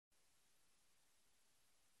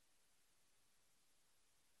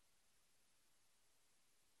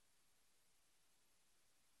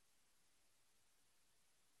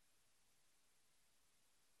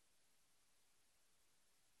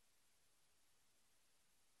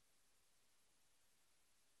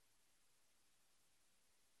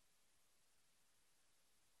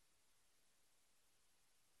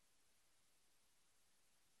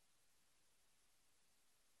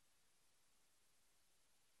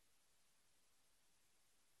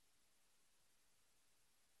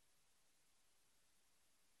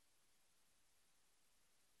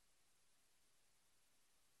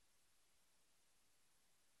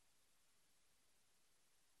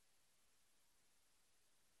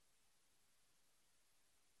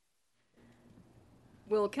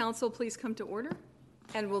Will council please come to order?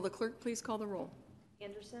 And will the clerk please call the roll?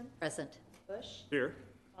 Anderson. Present. Bush. Here.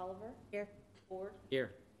 Oliver. Here. Ford.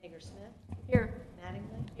 Here. Hagersmith. Here.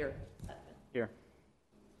 Mattingly. Here. Sutphen. Here.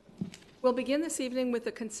 We'll begin this evening with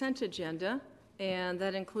the consent agenda, and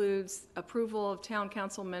that includes approval of town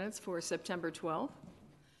council minutes for September 12th.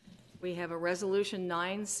 We have a resolution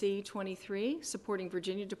 9C23 supporting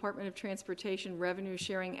Virginia Department of Transportation revenue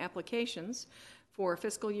sharing applications for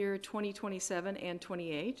fiscal year 2027 and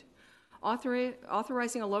 28,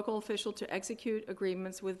 authorizing a local official to execute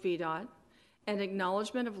agreements with VDOT, and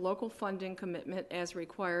acknowledgement of local funding commitment as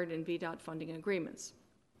required in VDOT funding agreements.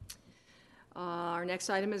 Our next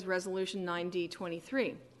item is Resolution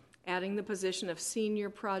 9D23, adding the position of Senior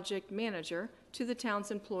Project Manager to the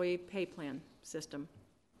town's employee pay plan system.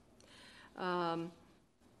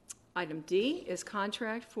 Item D is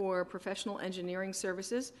contract for professional engineering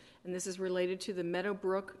services, and this is related to the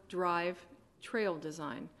Meadowbrook Drive trail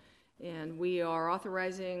design. And we are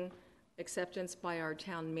authorizing acceptance by our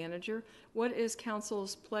town manager. What is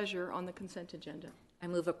council's pleasure on the consent agenda? I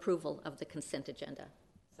move approval of the consent agenda.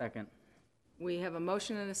 Second. We have a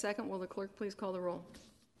motion and a second. Will the clerk please call the roll?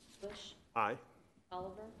 Bush. Aye.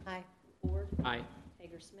 Oliver. Aye. Ford. Aye.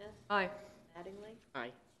 Hagersmith. Aye. Mattingly.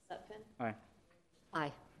 Aye. Sutphen. Aye.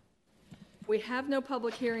 Aye. We have no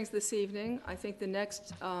public hearings this evening. I think the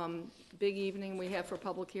next big evening we have for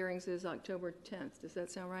public hearings is October 10th. Does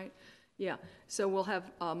that sound right? Yeah. So we'll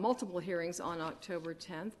have multiple hearings on October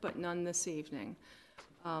 10th, but none this evening.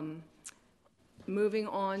 Moving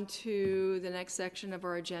on to the next section of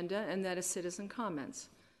our agenda, and that is citizen comments.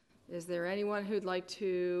 Is there anyone who'd like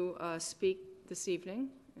to speak this evening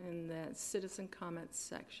in that citizen comments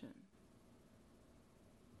section?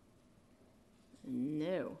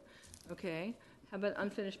 No. Okay. How about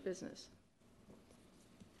unfinished business?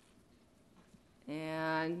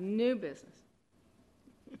 And new business?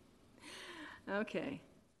 Okay.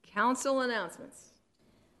 Council announcements.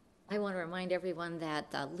 I want to remind everyone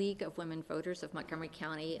that the League of Women Voters of Montgomery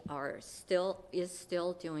County is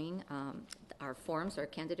still doing our forums, our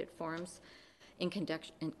candidate forums, in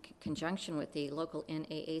conjunction with the local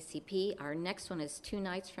NAACP. Our next one is 2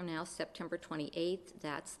 nights from now, September 28th.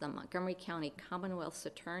 That's the Montgomery County Commonwealth's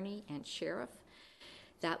Attorney and Sheriff.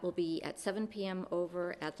 That will be at 7 p.m.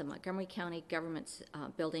 over at the Montgomery County Government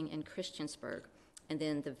Building in Christiansburg. And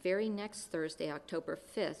then the very next Thursday, October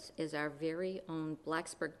 5th, is our very own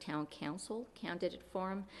Blacksburg Town Council candidate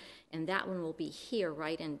forum. And that one will be here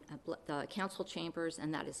right in the council chambers,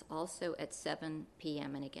 and that is also at 7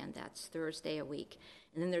 p.m. And again, that's Thursday a week.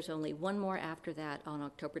 And then there's only one more after that on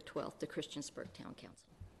October 12th, the Christiansburg Town Council.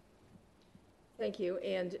 Thank you.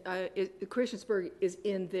 And Christiansburg is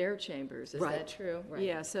in their chambers, is that true? Right.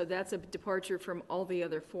 Yeah, so that's a departure from all the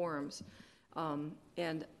other forums.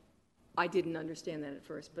 And I didn't understand that at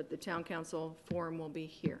first, but the town council forum will be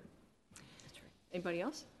here. That's right. Anybody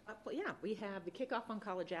else? Well, yeah, we have the kickoff on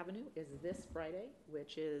College Avenue is this Friday,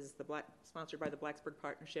 which is sponsored by the Blacksburg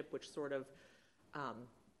Partnership, which sort of,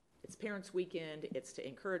 it's Parents Weekend. It's to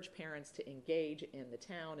encourage parents to engage in the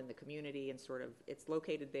town and the community, and sort of, it's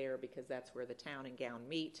located there because that's where the town and Gown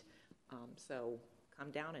meet. So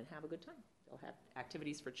come down and have a good time. They'll have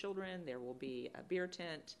activities for children. There will be a beer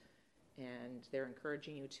tent, and they're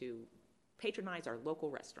encouraging you to patronize our local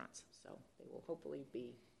restaurants. So they will hopefully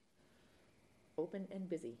be open and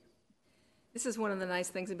busy. This is one of the nice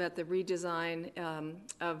things about the redesign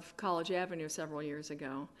of College Avenue several years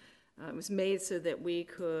ago. It was made so that we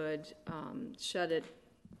could shut it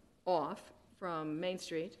off from Main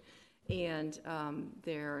Street, and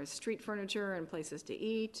there is street furniture and places to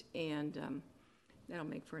eat, and that'll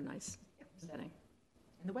make for a nice setting.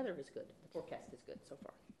 And the weather is good. The forecast is good so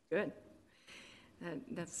far. Good.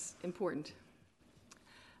 That's important.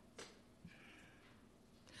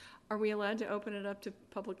 Are we allowed to open it up to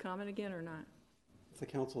public comment again or not? If the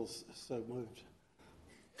council's so moved.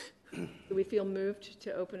 Do we feel moved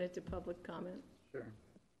to open it to public comment? Sure.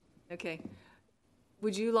 Okay.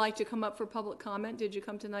 Would you like to come up for public comment? Did you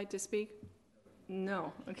come tonight to speak?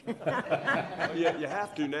 No. Okay. You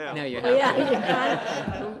have to now. No, you have.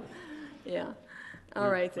 Yeah. Yeah. All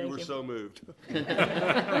right. Thank you. We were so moved.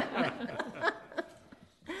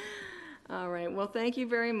 All right. Well, thank you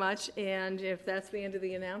very much. And if that's the end of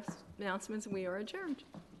the announcements, we are adjourned.